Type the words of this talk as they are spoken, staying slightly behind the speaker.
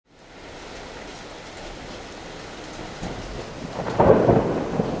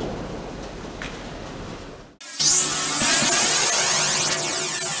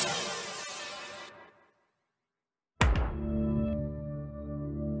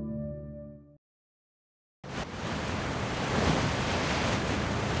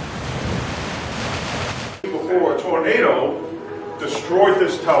before, a tornado destroyed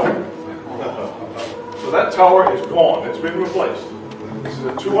this tower. So that tower is gone. It's been replaced. This is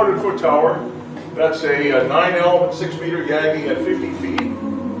a 200-foot tower. That's a 9-element, 6-meter Yagi at 50 feet.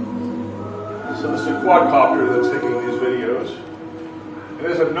 So this is a quadcopter that's taking these videos. And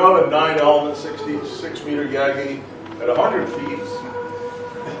there's another 9-element, 66-meter Yagi at 100 feet.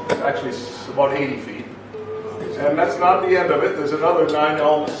 Actually, it's about 80 feet. And that's not the end of it. There's another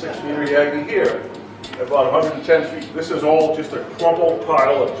 9-element, 6-meter Yagi here at about 110 feet. This is all just a crumpled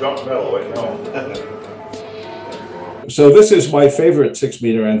pile of junk metal right now. So this is my favorite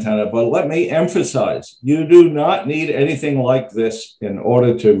 6-meter antenna, but let me emphasize, you do not need anything like this in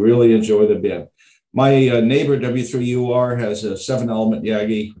order to really enjoy the band. My neighbor W3UR has a 7-element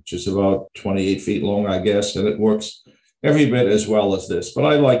Yagi, which is about 28 feet long, I guess, and it works every bit as well as this. But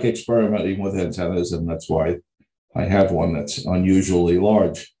I like experimenting with antennas, and that's why I have one that's unusually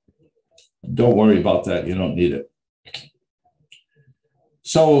large. Don't worry about that. You don't need it.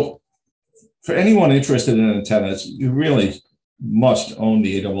 So for anyone interested in antennas, you really must own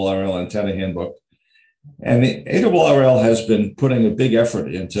the ARRL Antenna Handbook. And the ARRL has been putting a big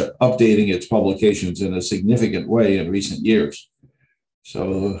effort into updating its publications in a significant way in recent years.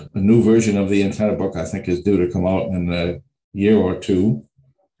 So a new version of the antenna book, I think, is due to come out in a year or two,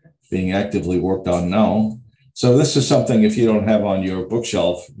 being actively worked on now. So this is something, if you don't have on your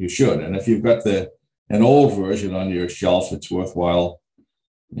bookshelf, you should. And if you've got an old version on your shelf, it's worthwhile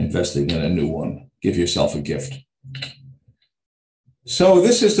investing in a new one. Give yourself a gift. So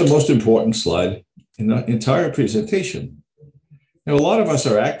this is the most important slide in the entire presentation. A lot of us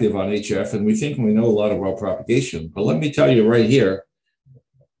are active on HF and we think we know a lot about propagation, but let me tell you right here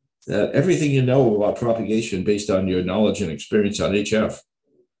that everything you know about propagation based on your knowledge and experience on HF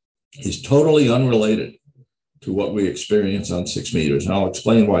is totally unrelated to what we experience on 6 meters. And I'll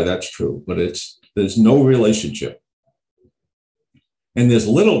explain why that's true, but there's no relationship. And there's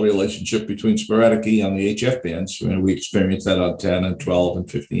little relationship between sporadic-E on the HF bands, when we experience that on 10 and 12 and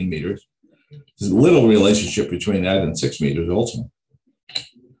 15 meters. There's little relationship between that and 6 meters also.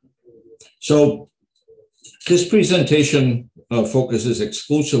 So this presentation focuses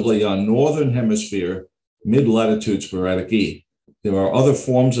exclusively on Northern Hemisphere mid-latitude sporadic-E. There are other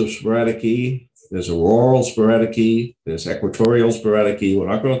forms of sporadic-E. There's auroral sporadic-E. There's equatorial sporadic-E. We're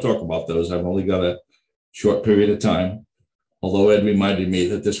not going to talk about those. I've only got a short period of time. Although Ed reminded me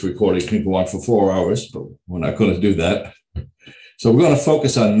that this recording can go on for 4 hours, but we're not going to do that. So we're going to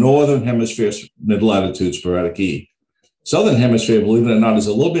focus on Northern Hemisphere mid-latitude sporadic-E. Southern Hemisphere, believe it or not, is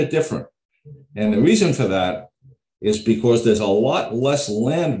a little bit different. And the reason for that is because there's a lot less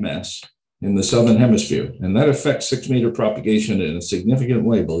landmass in the Southern Hemisphere, and that affects 6-meter propagation in a significant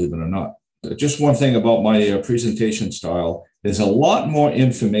way, believe it or not. Just one thing about my presentation style, there's a lot more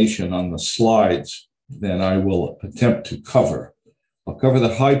information on the slides than I will attempt to cover. I'll cover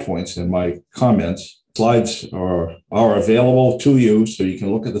the high points in my comments. Slides are available to you, so you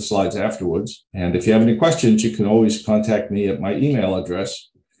can look at the slides afterwards. And if you have any questions, you can always contact me at my email address,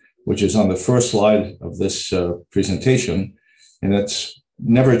 which is on the first slide of this presentation. And it's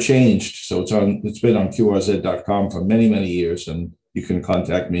never changed. So it's been on QRZ.com for many, many years, and you can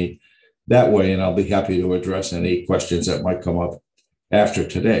contact me that way, and I'll be happy to address any questions that might come up after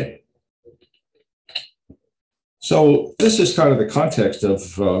today. So this is kind of the context of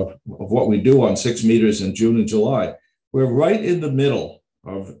what we do on 6 meters in June and July. We're right in the middle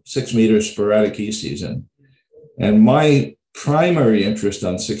of 6 meter sporadic-E season. And my primary interest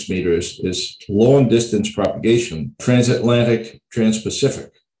on 6 meters is long distance propagation, transatlantic,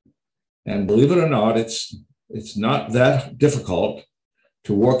 transpacific. And believe it or not, it's not that difficult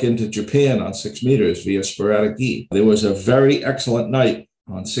to work into Japan on 6 meters via sporadic-E. There was a very excellent night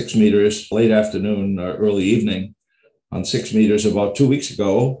on 6 meters, late afternoon, early evening, on 6 meters about 2 weeks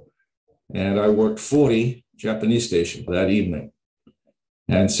ago, and I worked 40 Japanese stations that evening.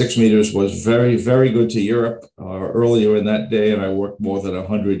 And 6 meters was very, very good to Europe earlier in that day, and I worked more than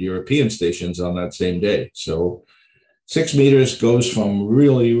 100 European stations on that same day. So 6 meters goes from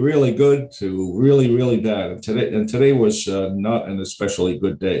really, really good to really, really bad. And today was not an especially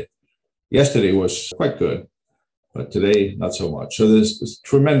good day. Yesterday was quite good, but today not so much. So there's a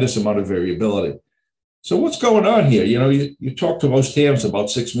tremendous amount of variability. So what's going on here? You know, you talk to most hams about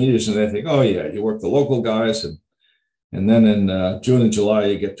 6 meters and they think, oh yeah, you work the local guys, and then in June and July,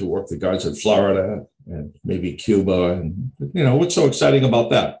 you get to work the guys in Florida and maybe Cuba. And, you know, what's so exciting about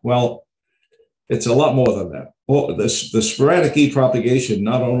that? Well, it's a lot more than that. Well, the sporadic-E propagation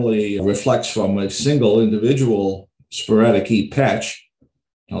not only reflects from a single individual sporadic-E patch,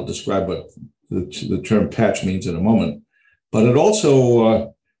 I'll describe what the term patch means in a moment, but it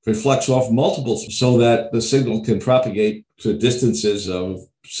also reflects off multiples so that the signal can propagate to distances of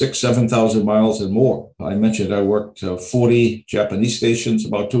 6,000 to 7,000 miles and more. I mentioned I worked 40 Japanese stations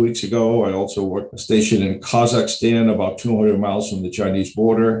about 2 weeks ago. I also worked a station in Kazakhstan about 200 miles from the Chinese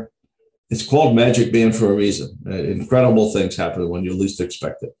border. It's called Magic Band for a reason. Incredible things happen when you least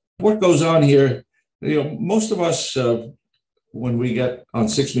expect it. What goes on here, most of us, when we get on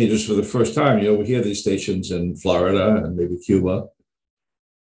 6 meters for the first time, we hear these stations in Florida and maybe Cuba.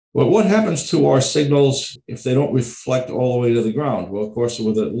 But what happens to our signals if they don't reflect all the way to the ground? Well, of course,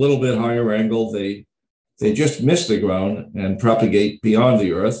 with a little bit higher angle, they just miss the ground and propagate beyond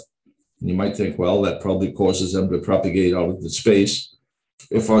the Earth. And you might think, well, that probably causes them to propagate out into space.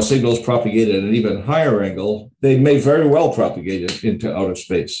 If our signals propagate at an even higher angle, they may very well propagate into outer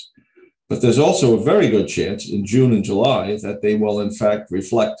space. But there's also a very good chance in June and July that they will, in fact,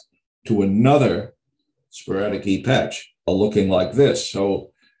 reflect to another sporadic-E patch looking like this.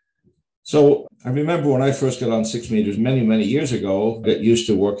 So I remember when I first got on 6 meters many, many years ago, got used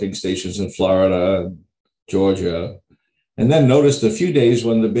to working stations in Florida and Georgia, and then noticed a few days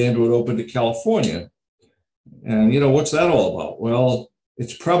when the band would open to California. And, what's that all about? Well,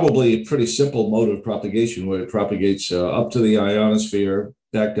 it's probably a pretty simple mode of propagation where it propagates up to the ionosphere,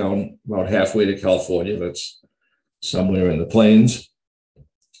 back down about halfway to California. That's somewhere in the plains.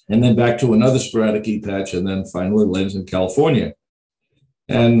 And then back to another sporadic-E patch, and then finally lands in California.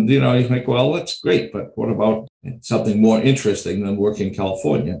 And, you think, well, that's great, but what about something more interesting than working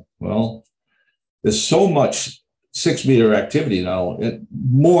California? Well, there's so much 6 meter activity now,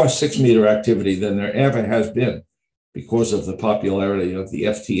 more 6 meter activity than there ever has been because of the popularity of the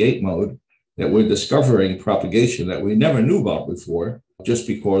FT8 mode, that we're discovering propagation that we never knew about before, just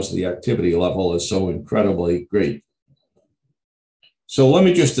because the activity level is so incredibly great. So let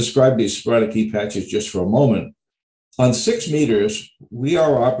me just describe these sporadic-E patches just for a moment. On 6 meters, we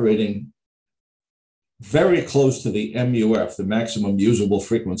are operating very close to the MUF, the maximum usable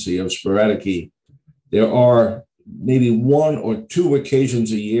frequency of sporadic-E. There are maybe 1 or 2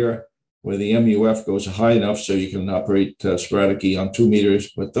 occasions a year where the MUF goes high enough so you can operate sporadic-E on 2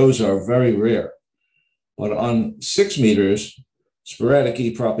 meters, but those are very rare. But on 6 meters,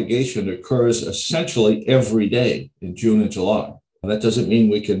 sporadic-E propagation occurs essentially every day in June and July. That doesn't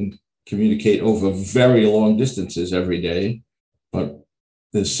mean we can communicate over very long distances every day, but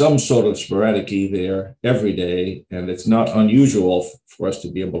there's some sort of sporadic-E there every day, and it's not unusual for us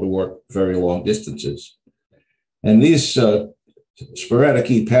to be able to work very long distances. And these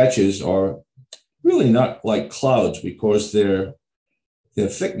sporadic-E patches are really not like clouds because their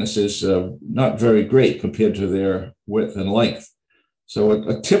thickness is not very great compared to their width and length. So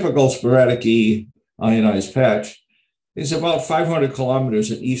a typical sporadic-E ionized patch is about 500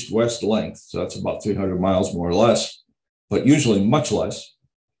 kilometers in east-west length. So that's about 300 miles more or less, but usually much less.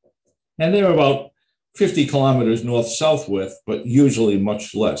 And they're about 50 kilometers north-south width, but usually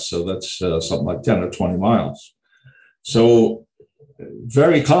much less. So that's something like 10 or 20 miles. So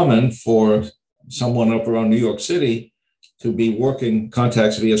very common for someone up around New York City to be working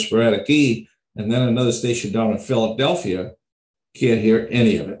contacts via sporadic-E, and then another station down in Philadelphia can't hear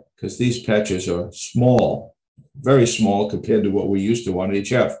any of it because these patches are small, very small compared to what we're used to on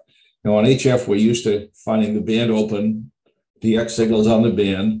HF. Now on HF, we're used to finding the band open, DX signals on the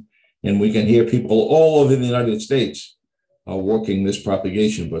band, and we can hear people all over the United States working this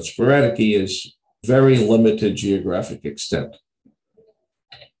propagation, but sporadic-E is very limited geographic extent.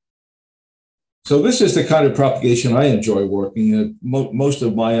 So this is the kind of propagation I enjoy working. Most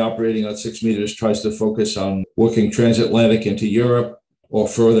of my operating on 6 meters tries to focus on working transatlantic into Europe or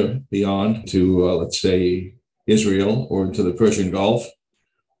further beyond to, let's say, Israel or into the Persian Gulf,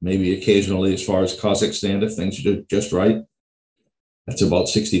 maybe occasionally as far as Kazakhstan if things are just right. That's about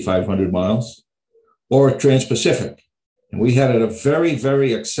 6,500 miles. Or Trans-Pacific. And we had a very,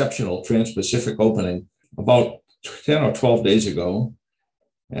 very exceptional Trans-Pacific opening about 10 or 12 days ago.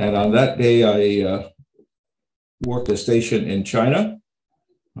 And on that day, I worked a station in China.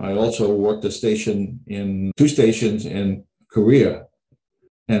 I also worked a station in 2 stations in Korea.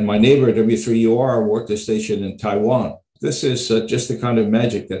 And my neighbor, W3UR, worked a station in Taiwan. This is just the kind of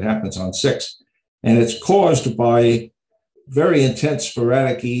magic that happens on 6. And it's caused by very intense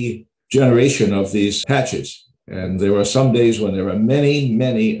sporadic-E generation of these patches. And there are some days when there are many,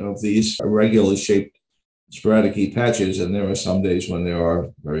 many of these irregularly shaped sporadic-E patches, and there are some days when there are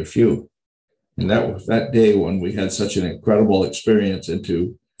very few. And that day when we had such an incredible experience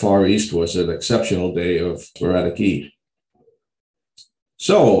into Far East was an exceptional day of sporadic-E.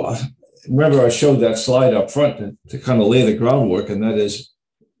 So remember I showed that slide up front to kind of lay the groundwork, and that is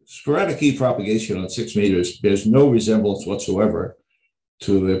sporadic-E propagation on 6 meters bears no resemblance whatsoever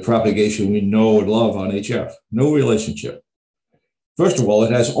to the propagation we know and love on HF. No relationship. First of all,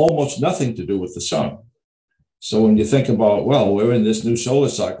 it has almost nothing to do with the sun. So when you think about, well, we're in this new solar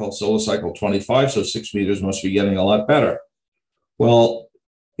cycle 25, so 6 meters must be getting a lot better. Well,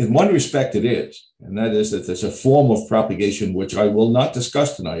 in one respect it is, and that is that there's a form of propagation which I will not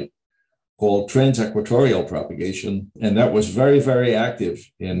discuss tonight called transequatorial propagation, and that was very, very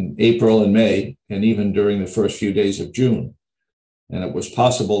active in April and May, and even during the first few days of June. And it was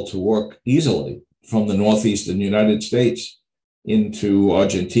possible to work easily from the northeastern United States into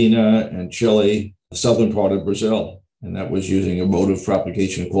Argentina and Chile, the southern part of Brazil. And that was using a mode of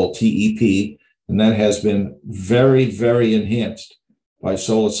propagation called TEP. And that has been very, very enhanced by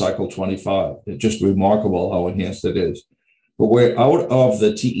solar cycle 25. It's just remarkable how enhanced it is. But we're out of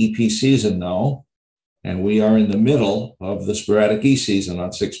the TEP season now, and we are in the middle of the sporadic-E season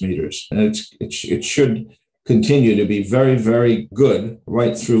on 6 meters. And it should continue to be very, very good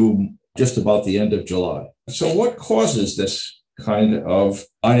right through just about the end of July. So what causes this kind of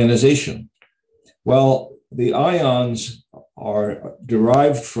ionization? Well, the ions are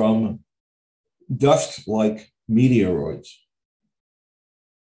derived from dust-like meteoroids.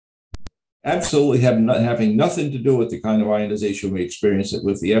 Absolutely having nothing to do with the kind of ionization we experience it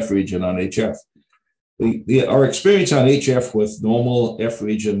with the F region on HF. Our experience on HF with normal F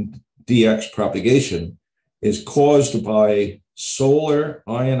region DX propagation is caused by solar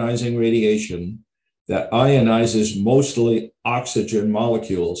ionizing radiation that ionizes mostly oxygen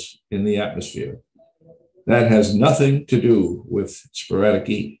molecules in the atmosphere. That has nothing to do with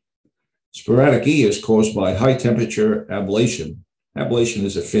sporadic-E. Sporadic-E is caused by high temperature ablation. Ablation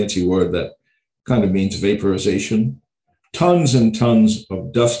is a fancy word that kind of means vaporization. Tons and tons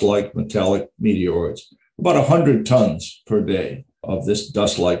of dust-like metallic meteoroids. About 100 tons per day of this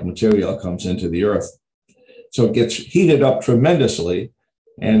dust-like material comes into the Earth. So it gets heated up tremendously,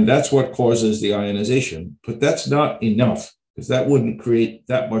 and that's what causes the ionization. But that's not enough, because that wouldn't create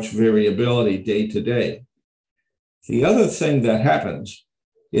that much variability day to day. The other thing that happens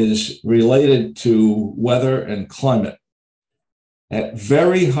is related to weather and climate. At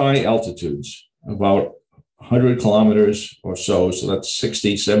very high altitudes, about 100 kilometers or so, so that's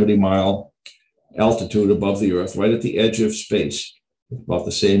 60, 70 mile altitude above the Earth, right at the edge of space, about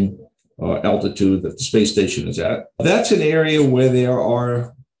the same altitude that the space station is at. That's an area where there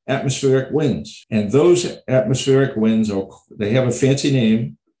are atmospheric winds. And those atmospheric winds, they have a fancy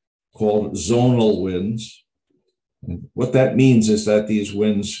name called zonal winds. And what that means is that these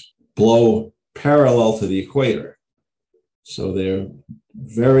winds blow parallel to the equator. So they're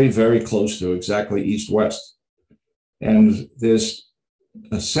very, very close to exactly east-west. And there's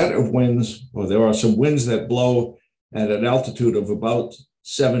a set of winds, or there are some winds that blow at an altitude of about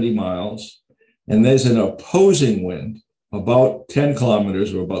 70 miles. And there's an opposing wind about 10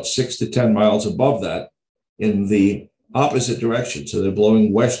 kilometers or about 6 to 10 miles above that in the opposite direction. So they're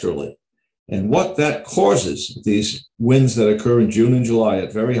blowing westerly. And what that causes, these winds that occur in June and July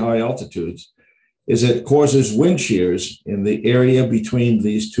at very high altitudes, is it causes wind shears in the area between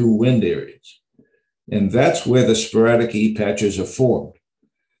these two wind areas. And that's where the sporadic-E patches are formed.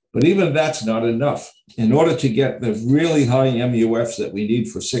 But even that's not enough. In order to get the really high MUFs that we need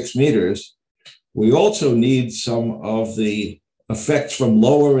for 6 meters, we also need some of the effects from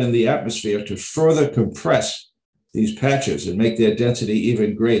lower in the atmosphere to further compress these patches and make their density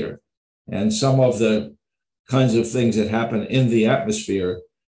even greater. And some of the kinds of things that happen in the atmosphere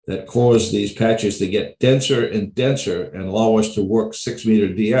that cause these patches to get denser and denser and allow us to work 6 meter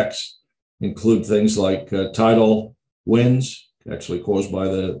DX include things like tidal winds, actually caused by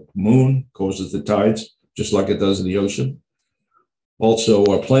the moon, causes the tides, just like it does in the ocean. Also,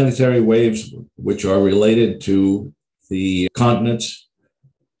 planetary waves, which are related to the continents,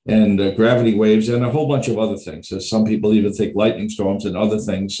 and gravity waves, and a whole bunch of other things. So some people even think lightning storms and other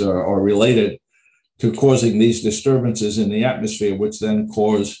things are related to causing these disturbances in the atmosphere, which then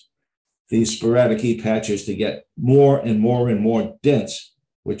cause these sporadic-E patches to get more and more and more dense,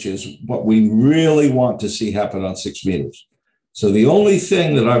 which is what we really want to see happen on 6 meters. So the only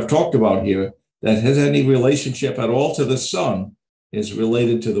thing that I've talked about here that has any relationship at all to the sun is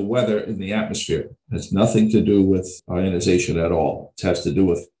related to the weather in the atmosphere. It has nothing to do with ionization at all. It has to do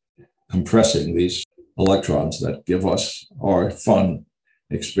with compressing these electrons that give us our fun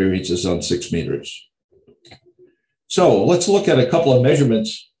experiences on 6 meters. So let's look at a couple of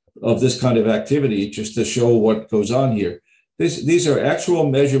measurements of this kind of activity just to show what goes on here. These are actual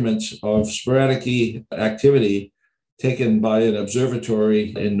measurements of sporadic-E activity taken by an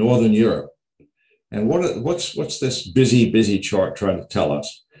observatory in Northern Europe. And what's this busy chart trying to tell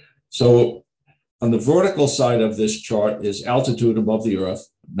us? So on the vertical side of this chart is altitude above the earth,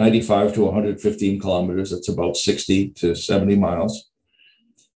 95 to 115 kilometers. That's about 60 to 70 miles.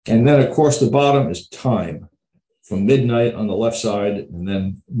 And then, of course, the bottom is time, from midnight on the left side, and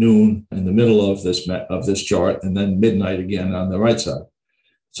then noon in the middle of this chart, and then midnight again on the right side.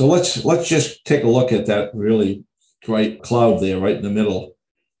 So let's just take a look at that really bright cloud there right in the middle.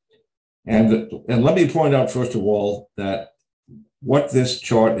 And let me point out, first of all, that what this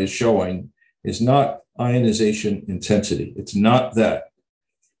chart is showing is not ionization intensity. It's not that.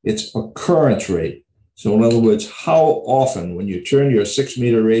 It's occurrence rate. So in other words, how often, when you turn your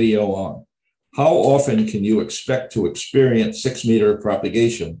 6-meter radio on, how often can you expect to experience 6-meter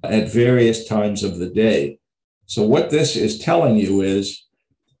propagation at various times of the day? So what this is telling you is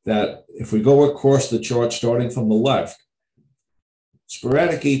that if we go across the chart starting from the left,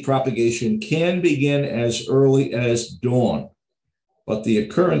 sporadic-E propagation can begin as early as dawn, but the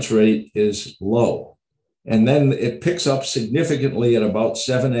occurrence rate is low. And then it picks up significantly at about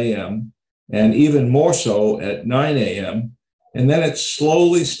 7 a.m. and even more so at 9 a.m. And then it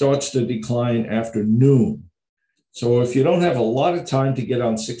slowly starts to decline after noon. So if you don't have a lot of time to get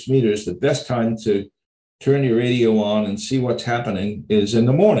on 6 meters, the best time to turn your radio on and see what's happening is in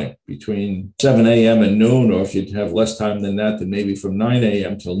the morning between 7 a.m. and noon, or if you have less time than that, then maybe from 9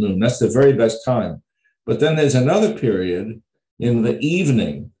 a.m. till noon. That's the very best time. But then there's another period in the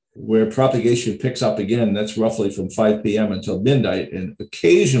evening where propagation picks up again. That's roughly from 5 p.m. until midnight, and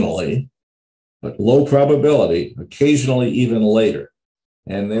occasionally, but low probability, occasionally even later.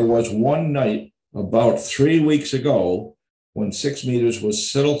 And there was one night about 3 weeks ago when 6 meters was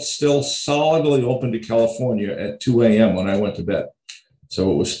still solidly open to California at 2 a.m. when I went to bed.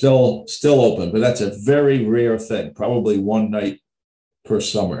 So it was still open, but that's a very rare thing, probably one night per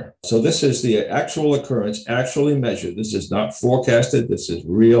summer. So this is the actual occurrence, actually measured. This is not forecasted. This is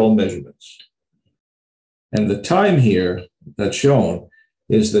real measurements. And the time here that's shown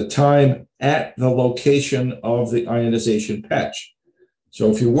is the time at the location of the ionization patch. So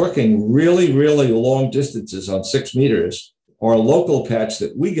if you're working really, really long distances on 6 meters, our local patch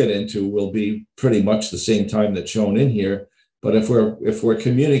that we get into will be pretty much the same time that's shown in here. But if we're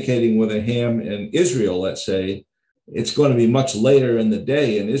communicating with a ham in Israel, let's say, it's going to be much later in the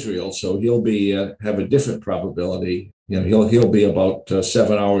day in Israel, so he'll be have a different probability. He'll be about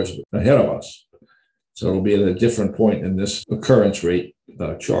 7 hours ahead of us. So it'll be at a different point in this occurrence rate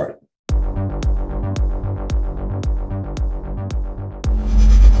chart.